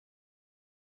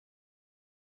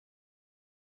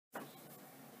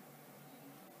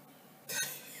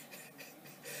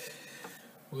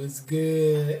What's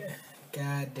good?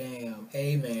 Goddamn.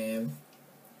 Hey, man.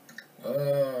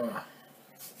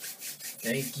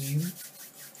 Thank you.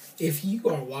 If you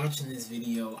are watching this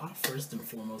video, I first and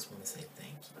foremost want to say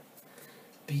thank you.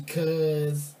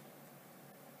 Because,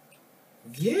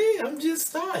 yeah, I'm just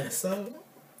starting. So,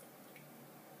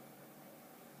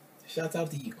 shout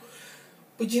out to you.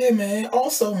 But yeah, man.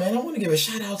 Also, man, I want to give a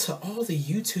shout out to all the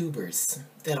YouTubers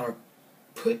that are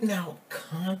putting out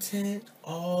content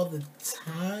all the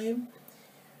time.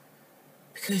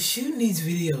 Because shooting these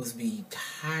videos be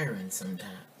tiring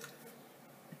sometimes.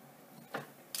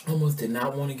 Almost did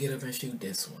not want to get up and shoot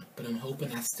this one, but I'm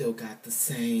hoping I still got the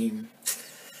same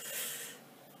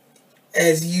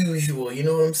as usual, you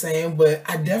know what I'm saying? But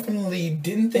I definitely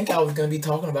didn't think I was going to be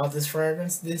talking about this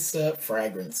fragrance.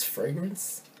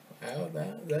 How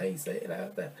that you say it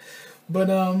out there. But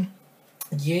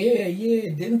yeah,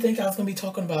 didn't think I was going to be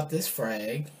talking about this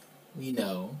frag, I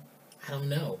don't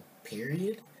know,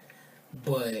 period.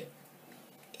 But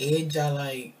I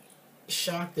like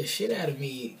shocked the shit out of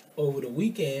me over the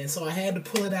weekend, so I had to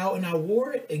pull it out and I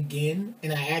wore it again,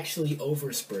 and I actually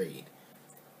oversprayed,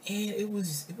 and it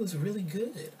was really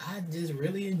good. I just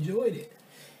really enjoyed it,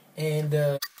 and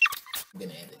I'm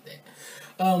gonna edit that.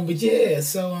 But yeah,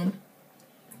 so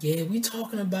yeah, we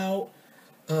talking about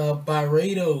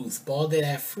Byredo's Ball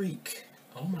That Freak.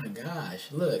 Oh my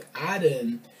gosh, look, I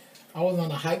was on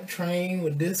a hype train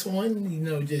with this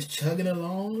one, just chugging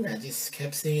along. I just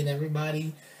kept seeing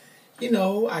everybody.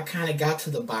 I kind of got to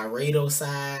the Byredo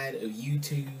side of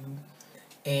YouTube,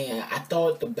 and I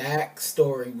thought the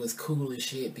backstory was cool as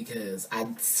shit because I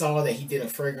saw that he did a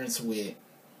fragrance with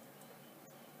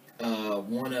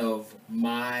one of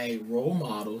my role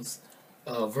models,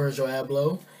 Virgil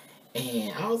Abloh,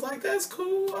 and I was like, that's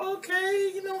cool,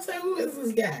 okay, you know what I'm saying, who is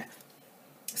this guy?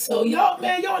 So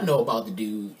y'all know about the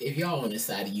dude if y'all on this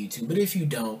side of YouTube, but if you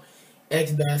don't,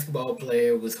 ex-basketball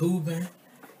player, was hooping,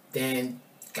 then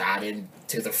got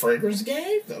into the fragrance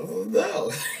game.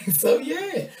 No. So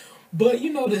yeah. But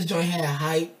this joint had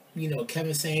hype.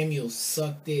 Kevin Samuels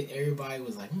sucked it. Everybody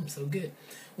was like, so good.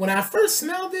 When I first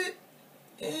smelled it,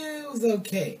 it was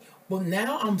okay. But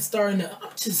now I'm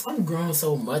growing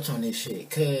so much on this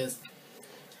shit.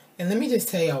 And let me just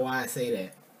tell y'all why I say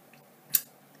that.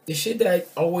 The shit that I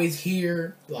always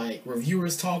hear, like,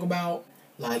 reviewers talk about,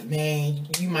 like, man,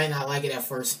 you might not like it at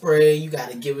first spray. You got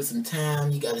to give it some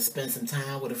time. You got to spend some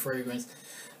time with a fragrance.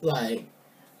 Like,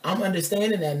 I'm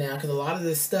understanding that now because a lot of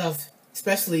this stuff,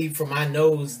 especially for my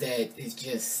nose, that is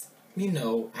just, I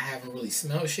haven't really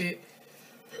smelled shit.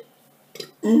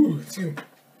 Ooh, excuse me.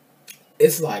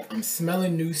 It's like I'm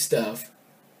smelling new stuff.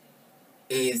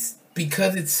 It's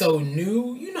because it's so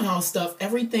new. You know how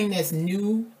everything that's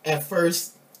new at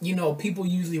first, people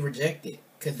usually reject it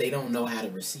because they don't know how to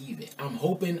receive it. I'm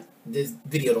hoping this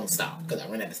video don't stop because I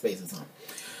ran out of space or something.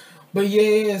 But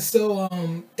yeah, so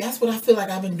that's what I feel like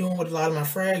I've been doing with a lot of my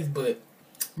frags. But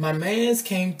my man's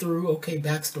came through. Okay,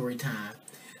 backstory time.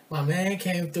 My man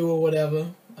came through or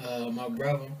whatever. My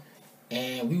brother,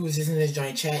 and we was just in this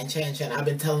joint chatting. I've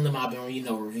been telling them I've been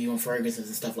reviewing fragrances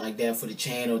and stuff like that for the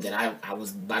channel that I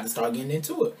was about to start getting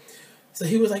into it. So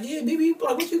he was like, yeah, baby,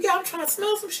 like, what you got? I'm trying to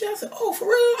smell some shit. I said, oh, for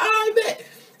real? I bet.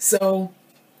 So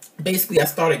basically, I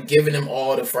started giving him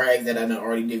all the frags that I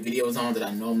already did videos on that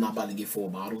I know I'm not about to get 4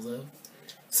 bottles of.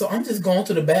 So I'm just going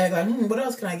through the bag like, what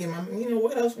else can I give him?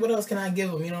 What else can I give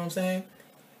him? You know what I'm saying?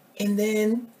 And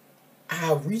then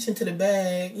I reach into the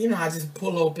bag. I just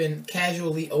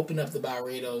casually open up the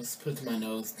Byredos, put it to my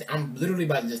nose. I'm literally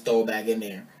about to just throw it back in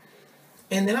there.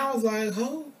 And then I was like,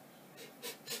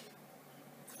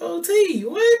 T,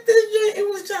 what? It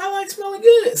was just, I like smelling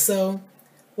good. So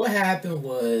what happened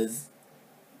was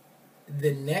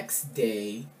the next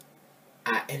day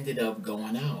I ended up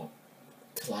going out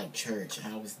to like church.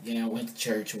 I went to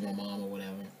church with my mom or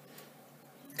whatever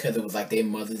because it was like their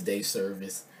Mother's Day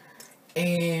service,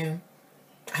 and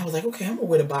I was like, okay, I'm gonna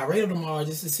wear the Byredo tomorrow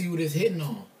just to see what it's hitting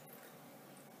on.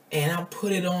 And I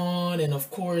put it on, and of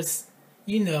course,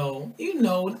 look,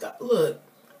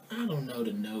 I don't know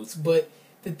the notes, but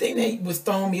the thing that was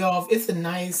throwing me off, it's a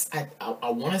nice, I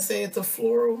want to say it's a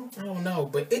floral. I don't know,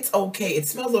 but it's okay. It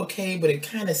smells okay, but it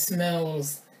kind of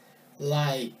smells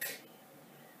like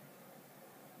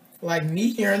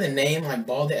me hearing the name, like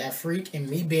Ball That Freak, and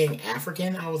me being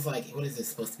African, I was like, what is this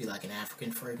supposed to be, like an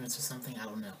African fragrance or something? I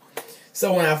don't know.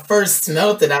 So when I first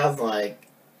smelled it, I was like,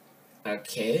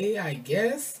 okay, I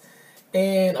guess.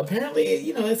 And apparently,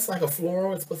 it's like a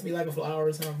floral. It's supposed to be like a flower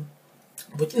or something.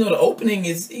 But, the opening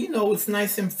is, it's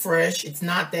nice and fresh. It's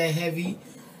not that heavy.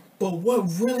 But what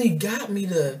really got me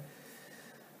to,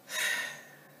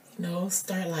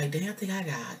 start like, damn, I think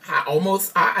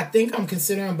I think I'm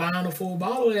considering buying a full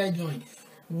bottle of that joint.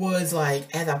 Was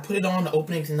like, as I put it on, the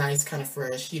opening's nice, kind of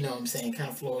fresh, you know what I'm saying, kind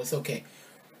of floral, it's okay.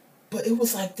 But it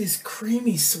was like this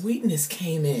creamy sweetness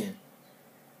came in.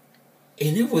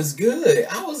 And it was good.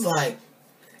 I was like,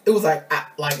 it was like,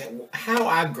 how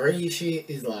I grade shit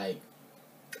is like,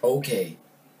 okay,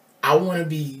 I want to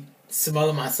be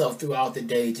smelling myself throughout the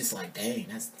day, just like, dang,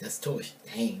 that's torch.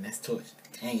 Dang, that's torch.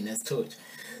 Dang, that's torch.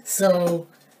 So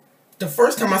the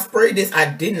first time I sprayed this, I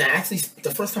didn't actually.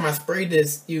 The first time I sprayed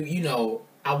this, you know,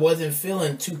 I wasn't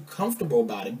feeling too comfortable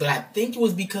about it. But I think it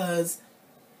was because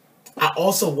I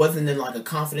also wasn't in like a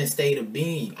confident state of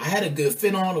being. I had a good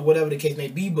fit on or whatever the case may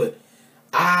be, but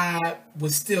I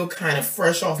was still kind of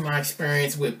fresh off my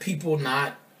experience with people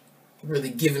not really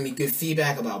giving me good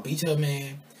feedback about Beach Hub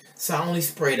Man. So I only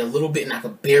sprayed a little bit and I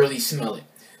could barely smell it.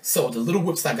 So the little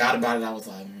whips I got about it, I was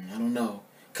like, I don't know.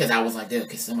 Because I was like,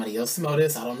 can somebody else smell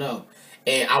this? I don't know.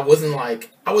 And I wasn't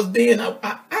like, I was being,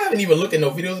 I haven't even looked at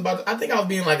no videos about it. I think I was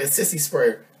being like a sissy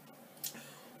sprayer.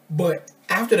 But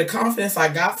after the confidence I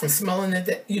got from smelling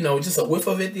it, you know, just a whiff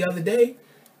of it the other day,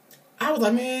 I was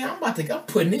like, man, I'm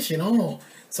putting this shit on.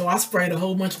 So I sprayed a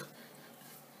whole bunch.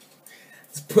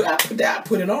 I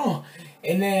put it on.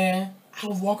 And then I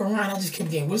was walking around, I just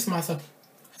kept getting whiffs myself.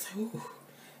 I was like, ooh.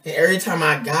 And every time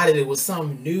I got it, it was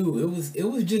something new. It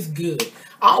was just good.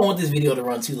 I don't want this video to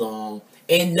run too long.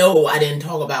 And no, I didn't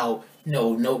talk about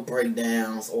no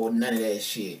breakdowns or none of that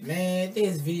shit. Man,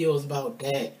 this video is about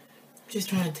that. I'm just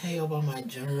trying to tell you about my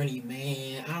journey,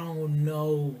 man. I don't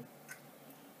know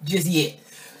just yet.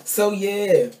 So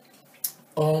yeah.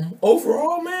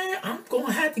 Overall, man, I'm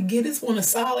gonna have to give this one a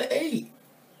solid 8.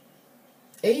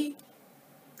 8.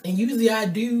 And usually I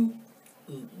do,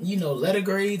 you know, letter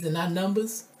grades and not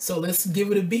numbers. So let's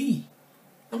give it a B.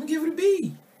 I'm gonna give it a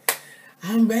B.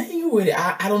 I'm banging with it.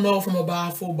 I don't know if I'm gonna buy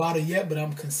a full bottle yet, but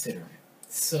I'm considering.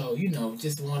 So, you know,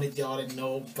 just wanted y'all to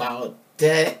know about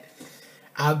that.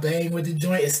 I banged with the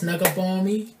joint. It snuck up on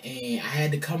me, and I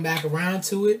had to come back around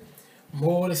to it.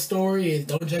 More of the story is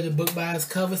don't judge a book by its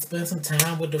cover. Spend some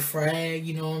time with the frag.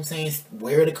 You know what I'm saying?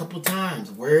 Wear it a couple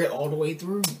times. Wear it all the way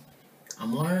through.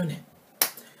 I'm learning.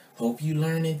 Hope you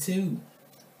learning too.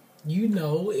 You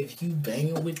know, if you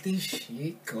banging with this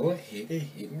shit, go ahead and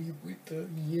hit me with the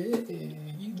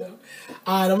you know.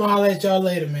 Alright, I'm gonna holler at y'all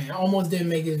later, man. I almost didn't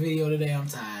make this video today. I'm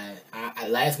tired.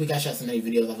 Last week I shot so many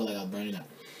videos, I feel like I was burning out.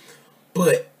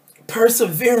 But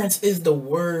perseverance is the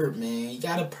word, man. You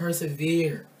gotta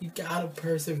persevere. You gotta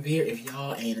persevere if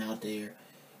y'all ain't out there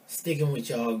sticking with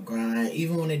y'all grind.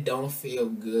 Even when it don't feel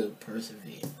good,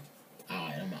 persevere.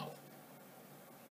 Alright, I'm out.